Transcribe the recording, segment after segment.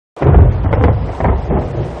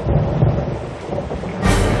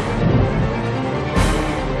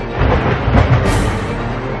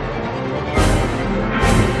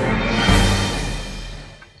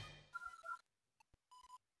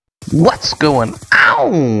What's going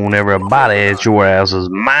on, everybody? It's your ass is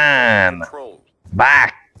mine.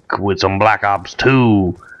 Back with some Black Ops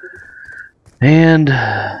 2. And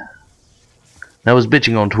I was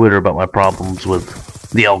bitching on Twitter about my problems with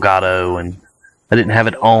the Elgato, and I didn't have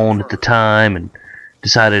it on at the time, and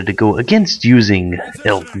decided to go against using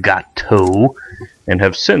Elgato, and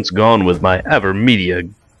have since gone with my Avermedia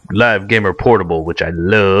Live Gamer Portable, which I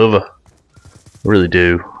love. I really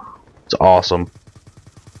do. It's awesome.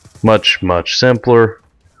 Much simpler,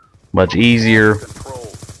 much easier,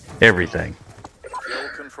 everything.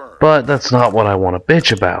 But that's not what I want to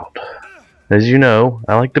bitch about. As you know,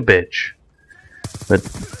 I like to bitch. But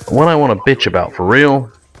what I want to bitch about for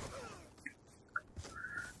real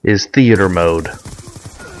is theater mode.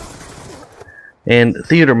 And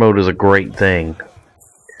theater mode is a great thing.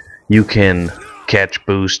 You can catch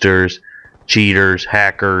boosters, cheaters,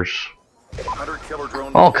 hackers,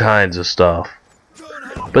 all kinds of stuff.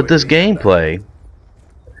 But this gameplay,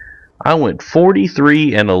 I went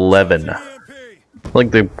 43-11.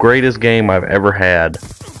 Like the greatest game I've ever had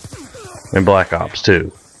in Black Ops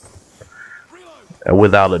 2.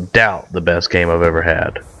 Without a doubt, the best game I've ever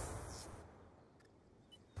had.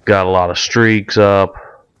 Got a lot of streaks up.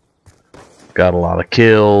 Got a lot of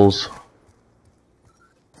kills.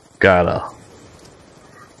 Got a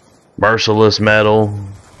merciless medal.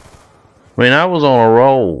 I mean, I was on a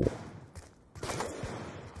roll.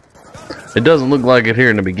 It doesn't look like it here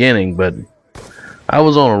in the beginning, but I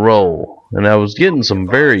was on a roll, and I was getting some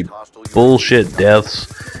very bullshit deaths,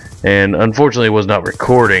 and unfortunately was not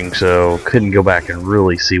recording, so couldn't go back and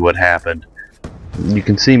really see what happened. You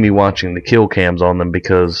can see me watching the kill cams on them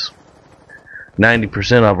because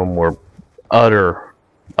 90% of them were utter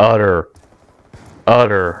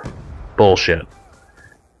bullshit.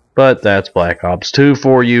 But that's Black Ops 2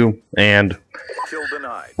 for you, and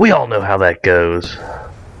we all know how that goes.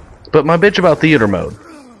 But my bitch about theater mode.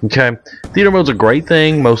 Okay? Theater mode's a great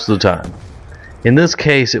thing most of the time. In this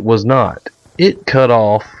case, it was not. It cut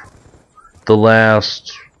off the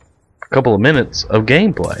last couple of minutes of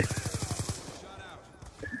gameplay.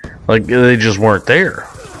 Like, they just weren't there.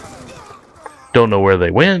 Don't know where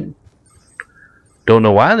they went. Don't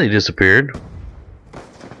know why they disappeared.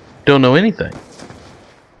 Don't know anything.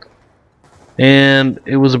 And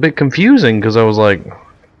it was a bit confusing because I was like,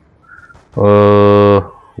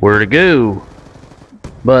 where to go?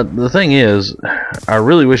 But the thing is, I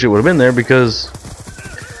really wish it would have been there because,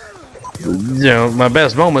 you know, my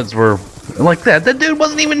best moments were like that. That dude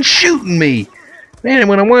wasn't even shooting me. Man,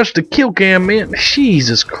 when I watched the kill cam, man,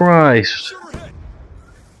 Jesus Christ.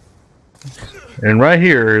 And right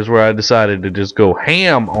here is where I decided to just go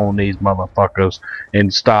ham on these motherfuckers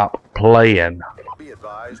and stop playing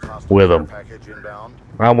with them.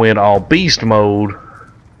 I went all beast mode.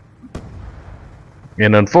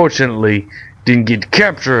 And unfortunately, didn't get to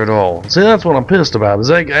capture it all. See, that's what I'm pissed about. Is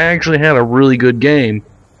I actually had a really good game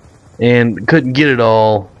and couldn't get it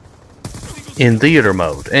all in theater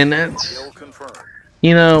mode. And that's,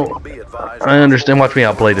 you know, I understand. Watch me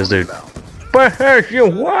outplay this dude. But you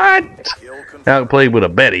what? Outplayed with a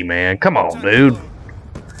Betty, man. Come on, dude.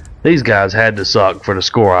 These guys had to suck for the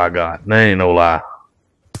score I got. That ain't no lie.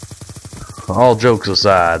 All jokes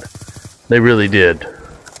aside, they really did.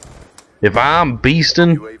 If I'm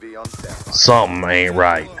beasting, something ain't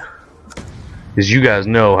right. Because you guys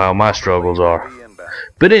know how my struggles are.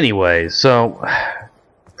 But anyway, so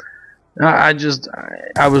I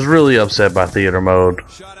was really upset by theater mode.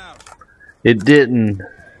 It didn't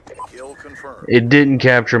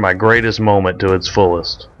capture my greatest moment to its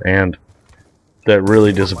fullest, and that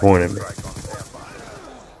really disappointed me.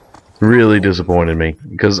 Really disappointed me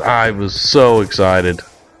because I was so excited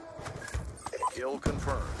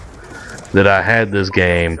that I had this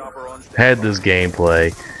game, had this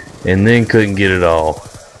gameplay, and then couldn't get it all.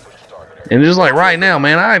 And just like right now,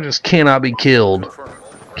 man, I just cannot be killed,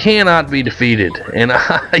 cannot be defeated, and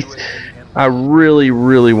I really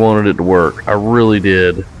wanted it to work. I really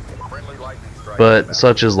did. But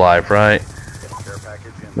such is life, right?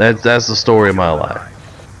 That's the story of my life.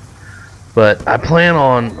 But I plan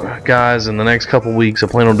on, guys, in the next couple weeks, I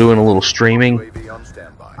plan on doing a little streaming.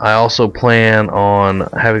 I also plan on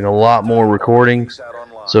having a lot more recordings.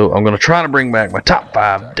 So I'm going to try to bring back my top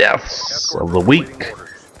 5 deaths of the week.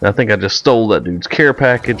 And I think I just stole that dude's care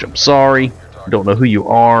package. I'm sorry. I don't know who you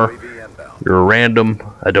are. You're a random.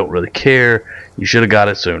 I don't really care. You should have got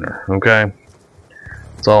it sooner. Okay?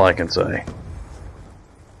 That's all I can say.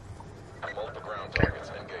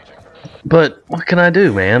 But what can I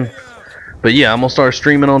do, man? But yeah, I'm gonna start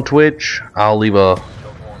streaming on Twitch. I'll leave a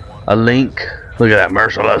link. Look at that,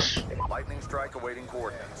 merciless.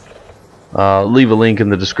 Leave a link in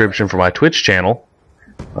the description for my Twitch channel.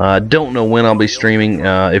 Don't know when I'll be streaming.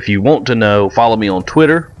 If you want to know, follow me on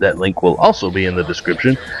Twitter. That link will also be in the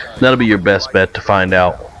description. That'll be your best bet to find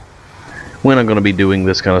out when I'm going to be doing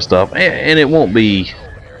this kind of stuff. And it won't be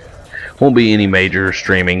any major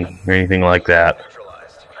streaming or anything like that.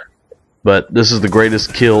 But this is the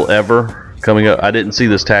greatest kill ever coming up. I didn't see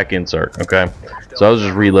this tack insert. Okay, so I was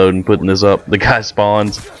just reloading, putting this up. The guy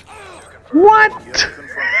spawns. What?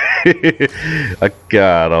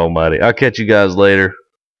 God almighty. I'll catch you guys later.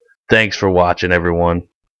 Thanks for watching, everyone.